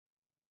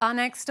Our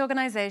next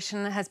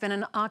organization has been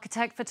an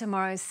architect for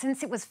tomorrow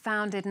since it was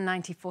founded in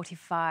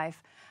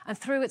 1945. And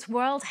through its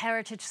World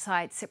Heritage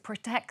sites, it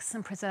protects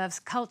and preserves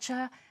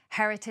culture,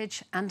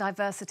 heritage, and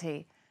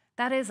diversity.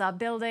 That is our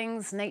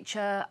buildings,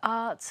 nature,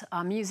 art,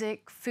 our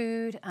music,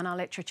 food, and our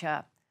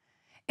literature.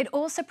 It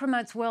also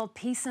promotes world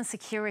peace and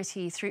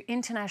security through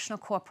international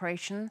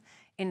cooperation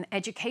in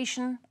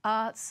education,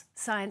 arts,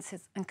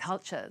 sciences, and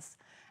cultures.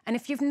 And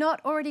if you've not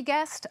already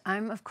guessed,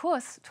 I'm, of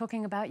course,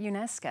 talking about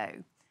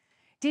UNESCO.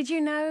 Did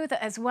you know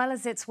that as well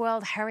as its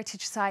World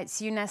Heritage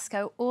sites,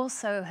 UNESCO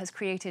also has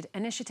created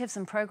initiatives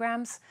and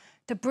programs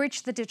to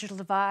bridge the digital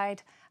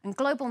divide and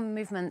global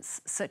movements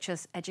such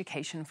as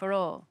Education for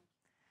All?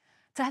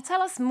 To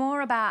tell us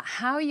more about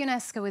how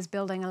UNESCO is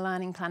building a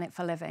learning planet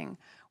for living,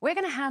 we're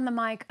going to hand the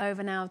mic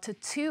over now to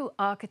two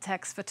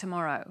architects for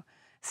tomorrow.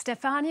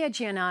 Stefania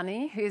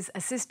Giannini, who's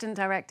Assistant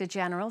Director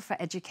General for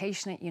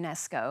Education at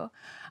UNESCO,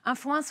 and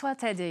François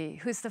Taddei,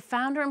 who's the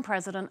founder and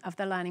president of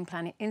the Learning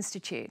Planet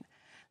Institute.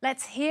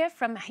 Let's hear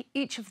from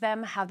each of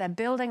them how they're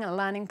building a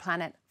learning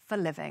planet for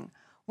living.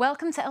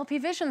 Welcome to LP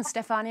Vision,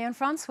 Stefania and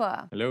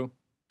François. Hello.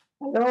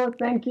 Hello,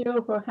 thank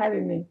you for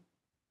having me.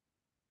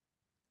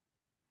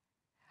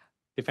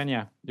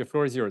 Stefania, the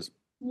floor is yours.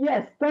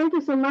 Yes, thank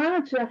you so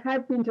much.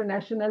 Happy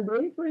International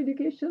Day for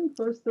Education,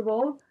 first of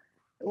all.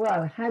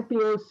 Well, happy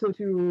also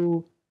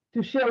to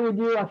share with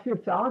you a few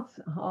thoughts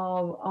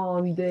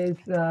on this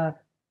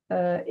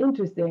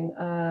interesting,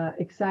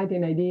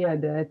 exciting idea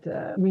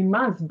that we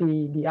must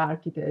be the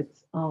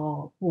architects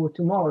for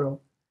tomorrow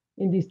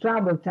in these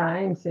troubled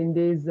times, in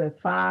this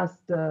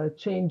fast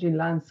changing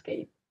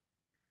landscape.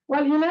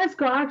 Well,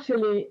 UNESCO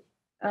actually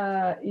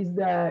is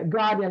the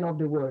guardian of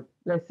the world,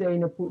 let's say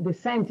the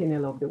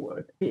sentinel of the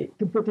world,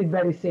 to put it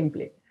very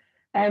simply.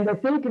 And I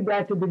think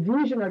that the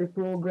visionary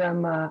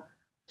program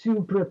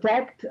to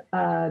protect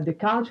the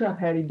cultural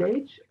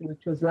heritage,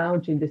 which was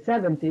launched in the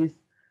 70s,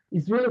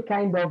 is really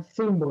kind of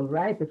symbol,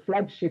 right? The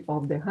flagship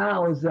of the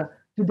house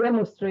to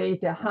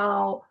demonstrate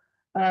how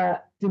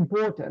it's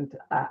important,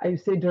 I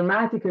would say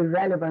dramatically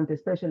relevant,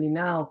 especially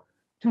now,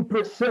 to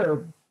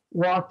preserve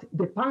what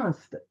the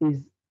past is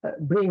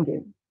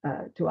bringing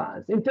to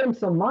us in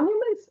terms of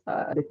monuments,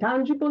 the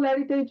tangible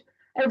heritage,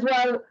 as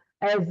well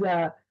as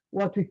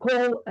what we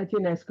call at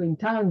UNESCO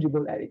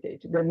intangible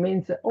heritage. That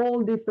means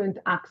all different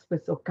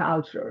aspects of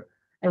culture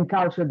and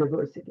cultural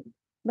diversity.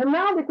 But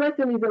now the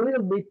question is a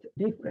little bit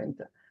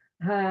different.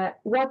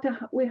 What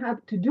we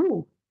have to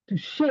do to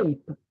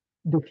shape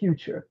the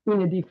future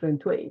in a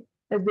different way,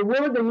 as the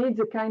world needs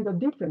a kind of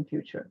different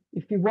future.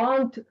 If you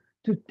want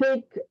to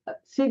take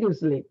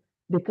seriously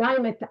the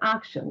climate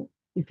action,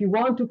 if you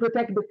want to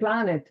protect the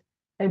planet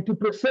and to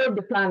preserve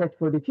the planet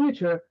for the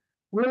future,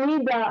 we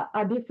need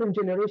a different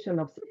generation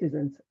of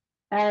citizens.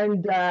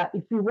 And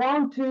if we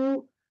want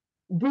to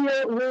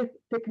deal with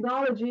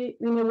technology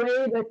in a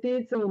way that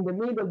is in the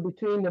middle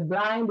between the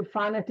blind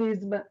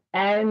fanatism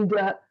and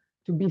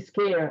to be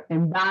scared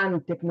and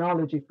ban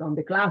technology from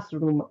the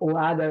classroom or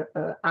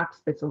other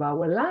aspects of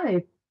our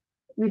life,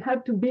 we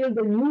have to build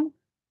a new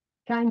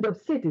kind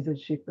of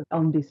citizenship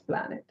on this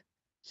planet.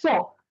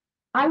 So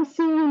I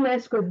see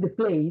UNESCO as the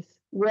place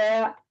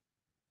where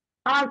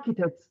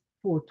architects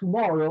for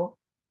tomorrow,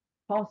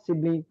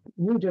 possibly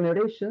new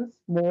generations,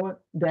 more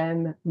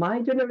than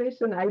my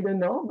generation, I don't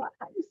know, but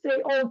I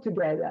say all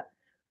together,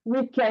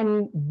 we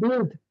can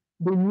build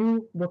the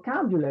new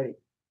vocabulary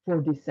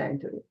for this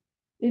century.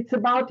 It's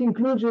about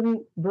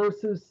inclusion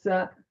versus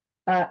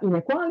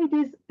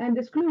inequalities and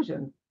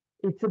exclusion.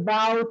 It's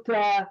about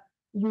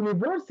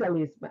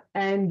universalism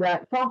and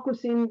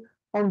focusing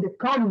on the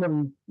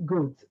common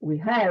goods we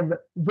have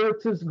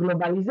versus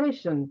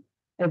globalization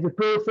as a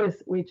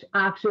process which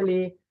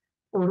actually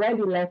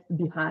already left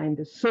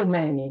behind so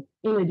many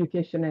in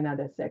education and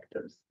other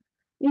sectors.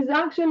 It's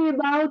actually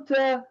about,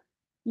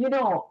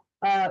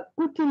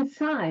 putting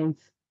science,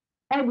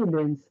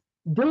 evidence,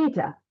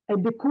 data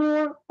at the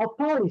core of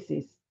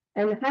policies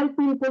and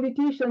helping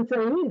politicians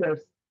and leaders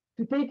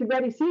to take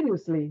very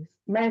seriously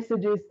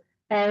messages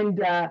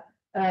and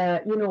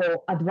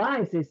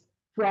advices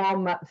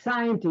from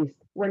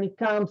scientists when it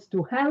comes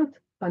to health,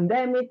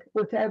 pandemic,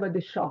 whatever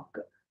the shock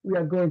we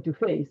are going to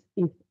face,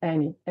 if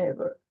any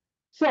ever.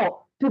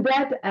 So to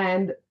that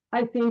end,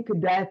 I think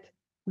that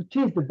which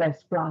is the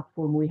best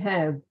platform we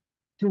have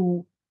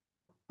to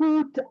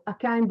put a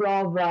kind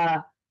of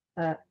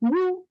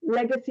new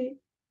legacy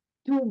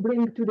to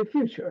bring to the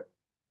future,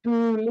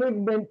 to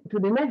leave to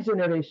the next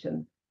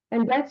generation.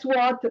 And that's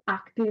what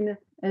acting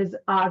as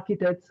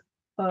architects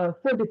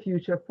for the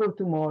future, for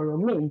tomorrow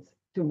means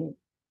to me.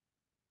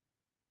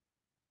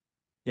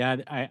 Yeah,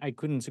 I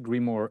couldn't agree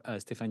more,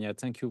 Stefania.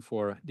 Thank you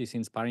for these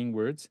inspiring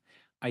words.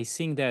 I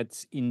think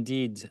that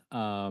indeed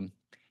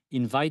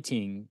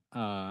inviting,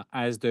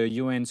 as the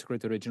UN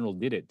Secretary General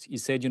did it, he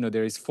said,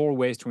 there is 4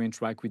 ways to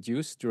interact with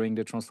youth during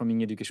the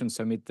Transforming Education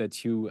Summit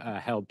that you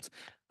helped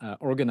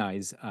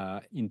organize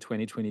in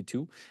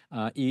 2022.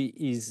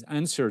 His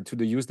answer to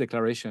the Youth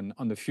Declaration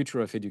on the future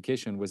of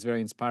education was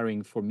very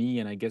inspiring for me,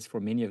 and I guess for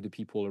many of the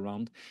people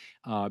around,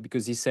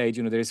 because he said,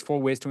 there's 4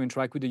 ways to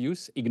interact with the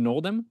youth: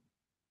 ignore them,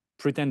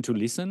 pretend to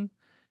listen,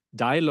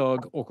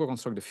 dialogue, or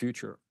co-construct the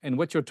future. And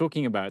what you're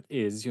talking about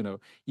is,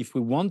 if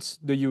we want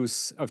the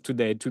youth of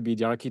today to be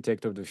the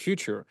architect of the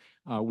future,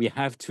 we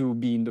have to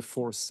be in the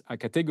fourth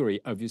category,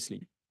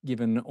 obviously,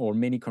 given our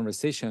many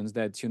conversations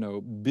that,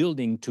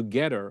 building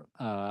together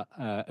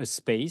a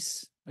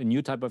space, a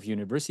new type of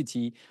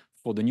university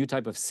for the new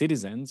type of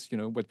citizens,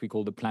 what we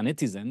call the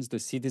planetizens, the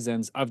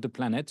citizens of the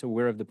planet,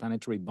 aware of the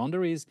planetary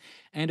boundaries,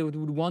 and we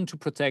would want to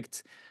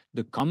protect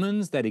the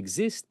commons that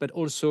exist, but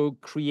also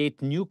create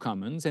new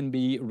commons and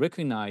be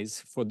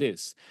recognized for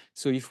this.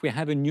 So if we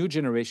have a new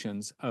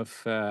generations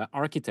of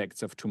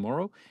architects of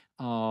tomorrow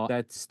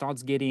that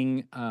starts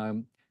getting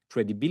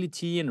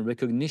credibility and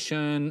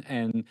recognition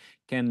and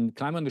can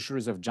climb on the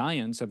shoulders of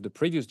giants of the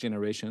previous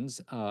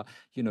generations,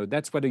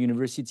 that's what a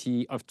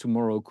university of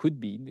tomorrow could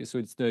be. So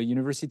it's the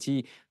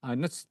university,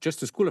 not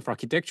just a school of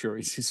architecture,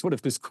 it's sort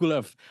of the school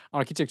of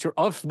architecture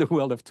of the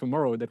world of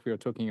tomorrow that we are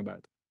talking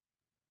about.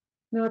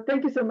 No,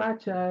 thank you so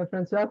much,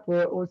 Francois,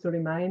 for also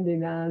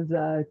reminding us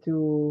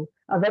to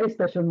a very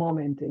special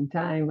moment in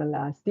time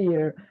last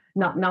year,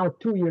 now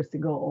 2 years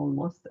ago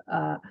almost,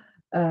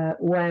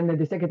 when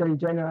the Secretary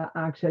General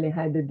actually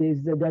had this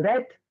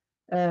direct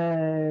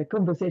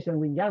conversation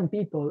with young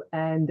people.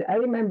 And I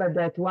remember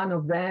that one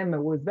of them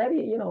was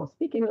very,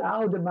 speaking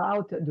loud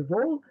about the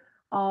role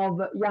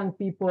of young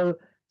people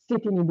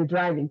sitting in the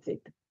driving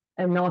seat,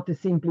 and not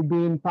simply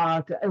being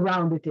part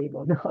around the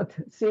table, not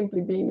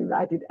simply being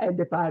invited at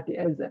the party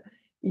as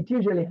it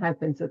usually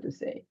happens, so to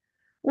say.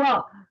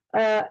 Well,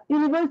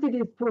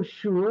 universities for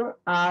sure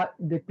are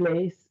the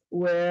place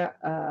where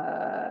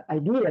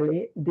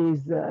ideally this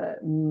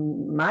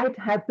might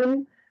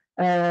happen.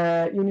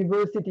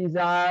 Universities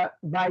are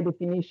by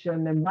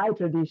definition and by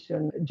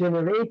tradition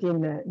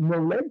generating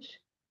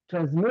knowledge,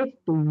 transmitting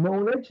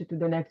knowledge to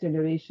the next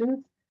generations,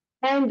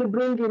 and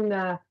bringing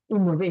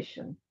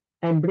innovation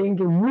and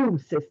bringing new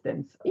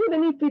systems,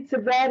 even if it's a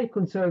very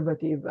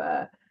conservative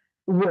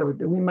word.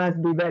 We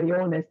must be very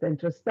honest and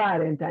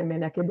transparent. I'm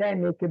an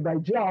academic by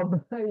job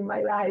in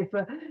my life,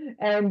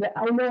 and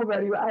I know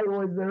very well, I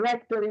was a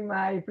rector in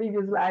my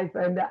previous life,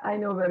 and I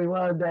know very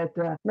well that,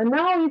 but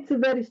now it's a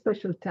very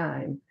special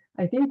time.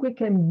 I think we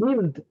can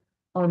build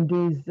on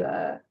this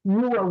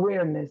new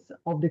awareness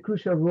of the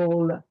crucial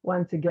role,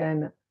 once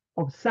again,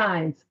 of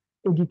science,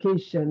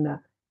 education,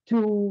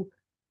 to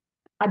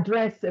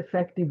address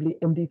effectively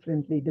and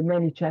differently the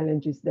many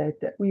challenges that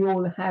we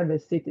all have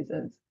as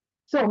citizens.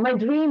 So my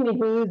dream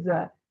is,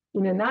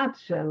 in a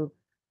nutshell,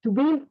 to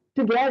build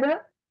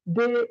together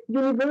the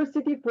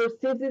university for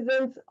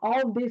citizens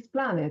of this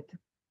planet,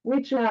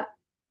 which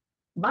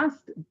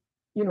must,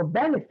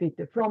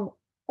 benefit from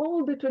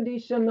all the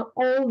tradition,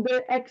 all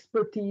the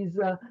expertise.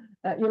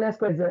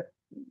 UNESCO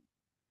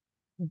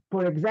is,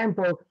 for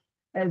example,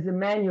 as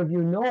many of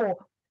you know,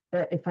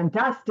 a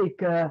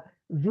fantastic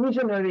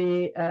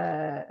visionary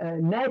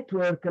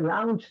network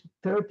launched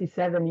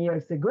 37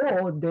 years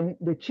ago,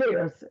 the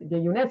chairs, the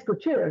UNESCO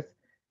chairs,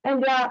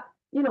 and they are,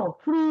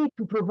 free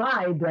to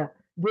provide the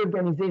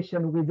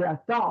organization with their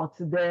thoughts,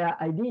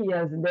 their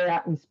ideas,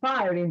 their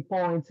inspiring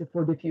points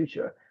for the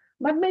future.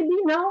 But maybe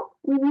now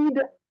we need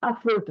a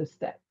further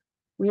step.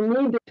 We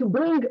need to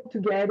bring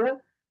together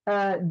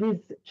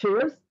these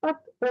chairs, but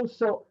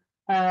also,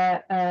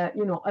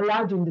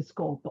 enlarging the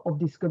scope of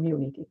this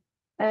community.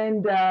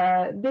 And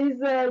this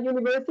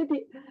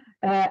university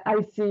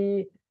I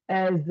see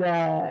as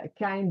a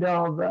kind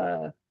of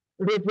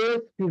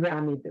reverse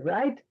pyramid,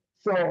 right?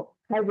 So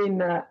having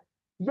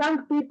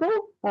young people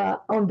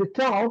on the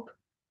top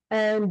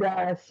and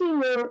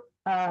senior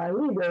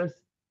leaders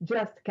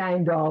just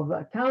kind of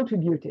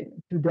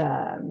contributing to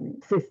the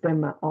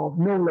system of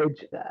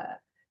knowledge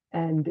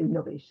and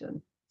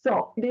innovation.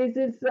 So this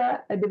is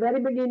at the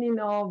very beginning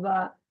of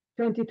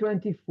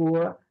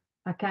 2024,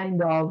 a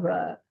kind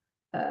of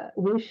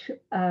wish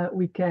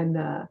we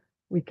can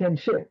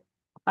share.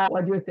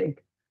 What do you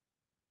think?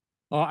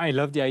 Oh, I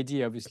love the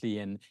idea, obviously.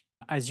 And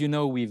as you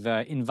know, we've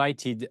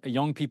invited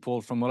young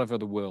people from all over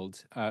the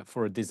world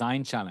for a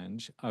design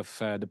challenge of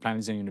the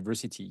Planetarium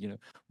University.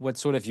 What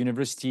sort of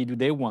university do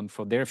they want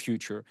for their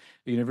future?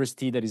 A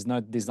university that is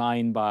not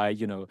designed by,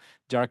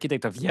 the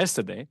architect of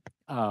yesterday,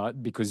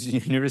 because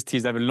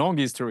universities have a long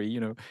history,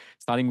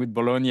 starting with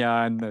Bologna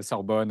and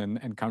Sorbonne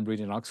and Cambridge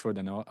and Oxford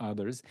and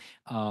others.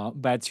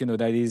 But,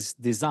 that is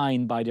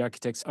designed by the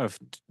architects of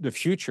the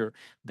future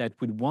that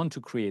would want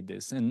to create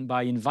this. And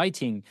by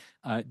inviting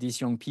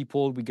these young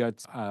people, we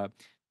got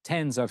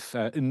tens of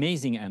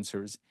amazing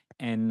answers.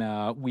 And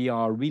we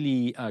are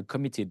really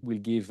committed. We'll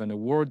give an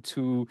award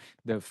to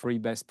the 3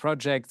 best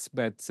projects,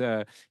 but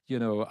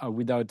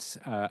without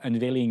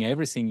unveiling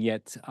everything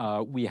yet,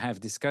 we have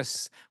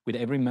discussed with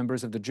every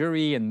members of the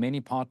jury and many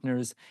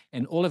partners,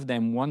 and all of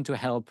them want to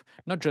help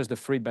not just the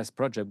 3 best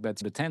projects, but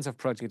the tens of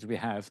projects we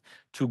have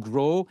to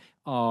grow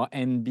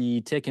and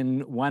be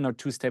taken one or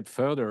two steps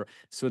further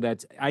so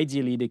that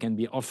ideally they can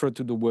be offered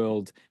to the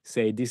world,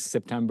 say this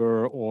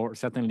September or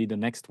certainly the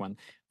next one,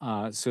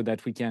 so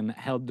that we can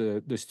help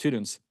the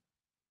students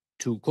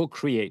to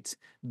co-create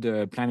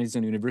the planets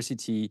and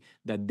university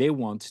that they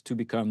want to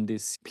become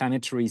these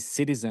planetary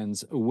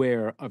citizens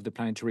aware of the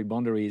planetary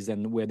boundaries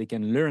and where they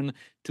can learn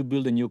to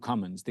build a new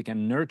commons. They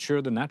can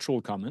nurture the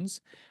natural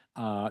commons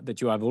that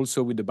you have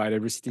also with the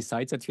biodiversity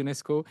sites at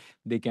UNESCO.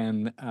 They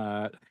can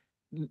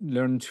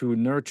learn to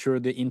nurture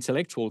the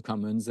intellectual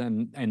commons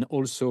and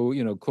also,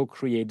 you know,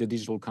 co-create the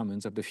digital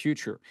commons of the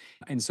future.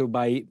 And so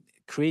by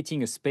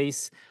creating a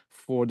space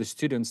for the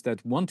students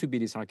that want to be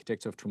these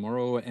architects of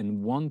tomorrow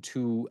and want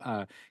to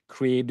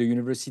create the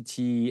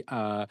university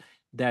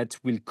that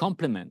will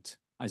complement,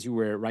 as you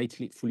were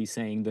rightfully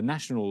saying, the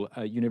national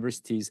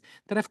universities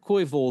that have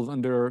co-evolved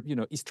under, you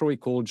know,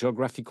 historical,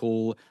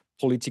 geographical,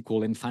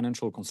 political, and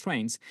financial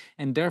constraints,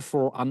 and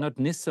therefore are not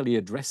necessarily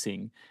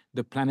addressing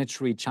the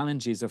planetary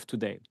challenges of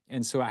today.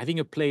 And so having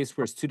a place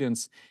where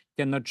students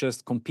can not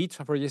just compete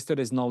for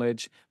yesterday's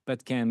knowledge,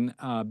 but can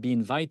be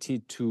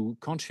invited to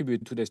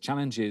contribute to these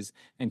challenges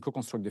and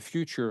co-construct the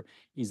future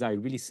is, I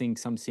really think,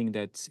 something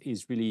that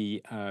is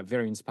really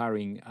very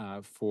inspiring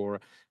for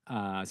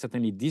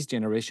certainly this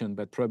generation,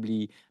 but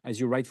probably,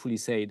 as you rightfully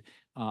said,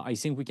 I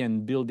think we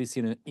can build this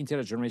in an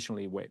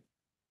intergenerational way.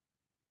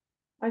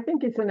 I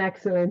think it's an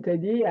excellent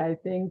idea. I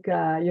think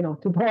you know,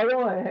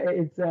 tomorrow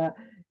it's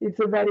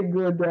a very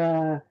good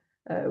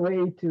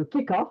way to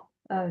kick off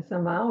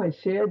somehow and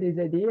share this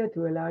idea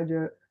to a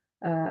larger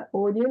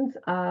audience.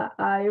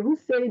 I would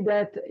say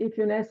that if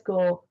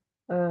UNESCO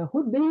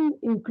would be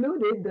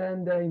included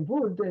and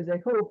involved, as I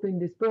hope, in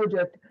this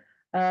project,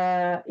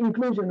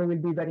 inclusion will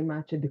be very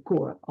much at the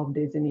core of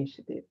this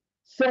initiative.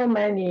 So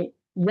many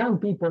young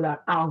people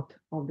are out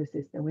of the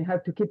system. We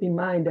have to keep in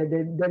mind that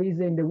there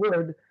is in the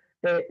world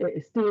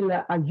still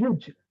a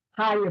huge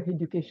higher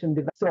education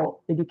divide.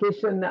 So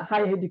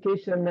higher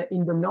education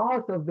in the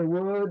north of the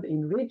world,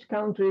 in rich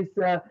countries,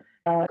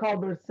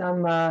 covers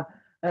some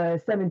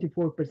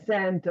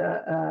 74%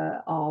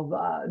 of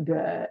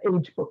the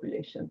age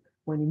population.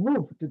 When you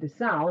move to the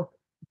south,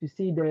 to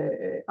see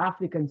the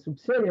African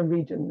sub-Saharan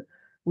region,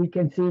 we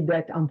can see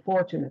that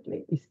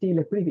unfortunately is still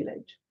a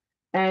privilege.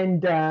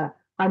 And an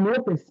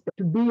open space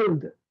to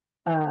build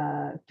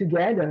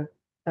together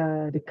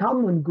the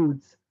common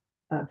goods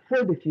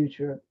for the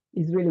future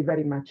is really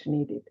very much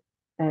needed.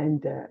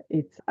 And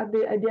it's at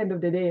the end of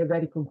the day a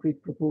very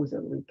concrete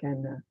proposal we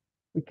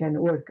can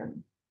work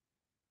on.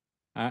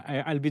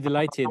 I'll be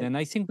delighted. And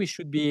I think we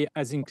should be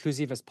as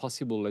inclusive as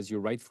possible, as you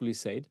rightfully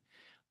said.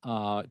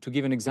 To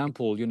give an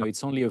example, you know,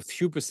 it's only a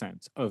few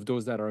percent of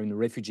those that are in a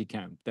refugee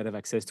camp that have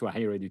access to a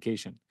higher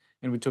education.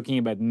 And we're talking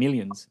about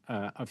millions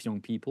of young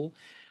people.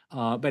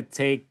 But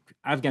take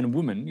Afghan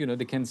women, you know,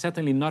 they can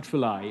certainly not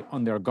rely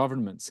on their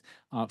governments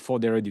for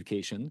their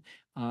education.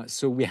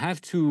 So we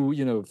have to,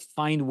 you know,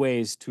 find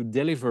ways to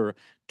deliver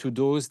to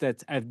those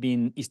that have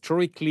been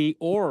historically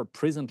or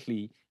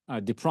presently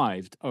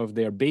deprived of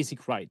their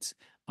basic rights,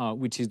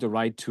 which is the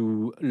right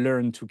to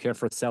learn to care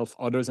for self,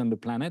 others, and the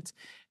planet.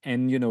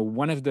 And, you know,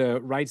 one of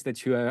the rights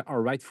that you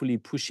are rightfully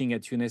pushing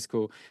at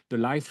UNESCO, the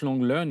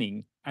lifelong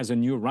learning as a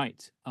new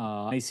right.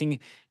 I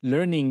think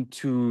learning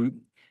to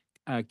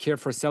care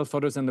for self,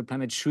 others, and the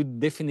planet should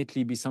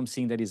definitely be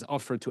something that is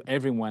offered to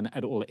everyone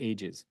at all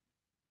ages.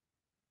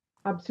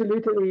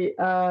 Absolutely.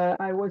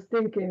 I was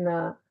thinking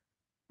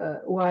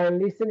while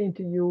listening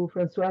to you,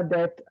 François,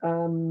 that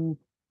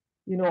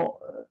you know,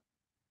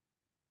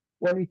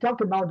 when we talk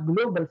about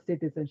global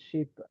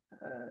citizenship,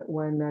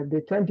 when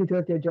the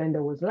 2030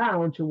 agenda was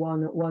launched,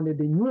 one of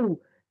the new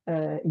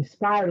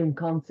inspiring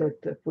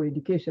concept for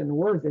education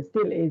was and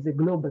still is a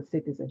global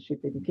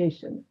citizenship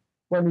education.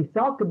 When we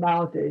talk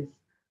about this,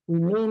 we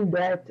mean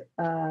that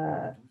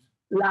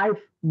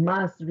life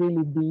must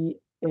really be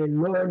a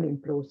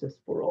learning process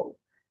for all.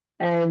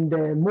 And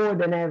more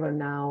than ever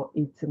now,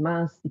 it's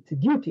a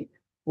duty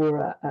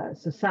for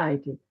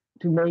society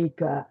to make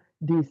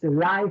this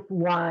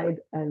life-wide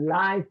and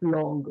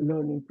lifelong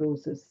learning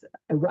process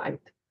a right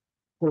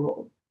for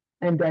all.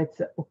 And that's,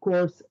 of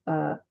course,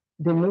 the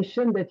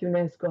mission that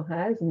UNESCO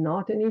has,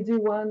 not an easy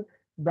one,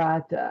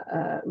 but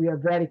we are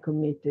very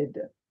committed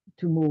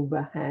to move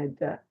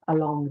ahead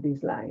along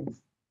these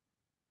lines.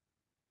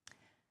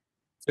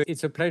 So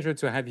it's a pleasure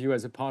to have you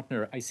as a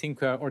partner. I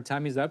think our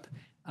time is up.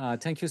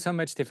 Thank you so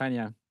much,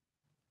 Stefania.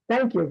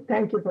 Thank you.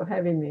 Thank you for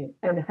having me.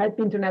 And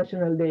happy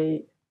International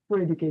Day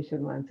for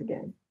Education once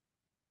again.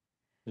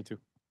 You too.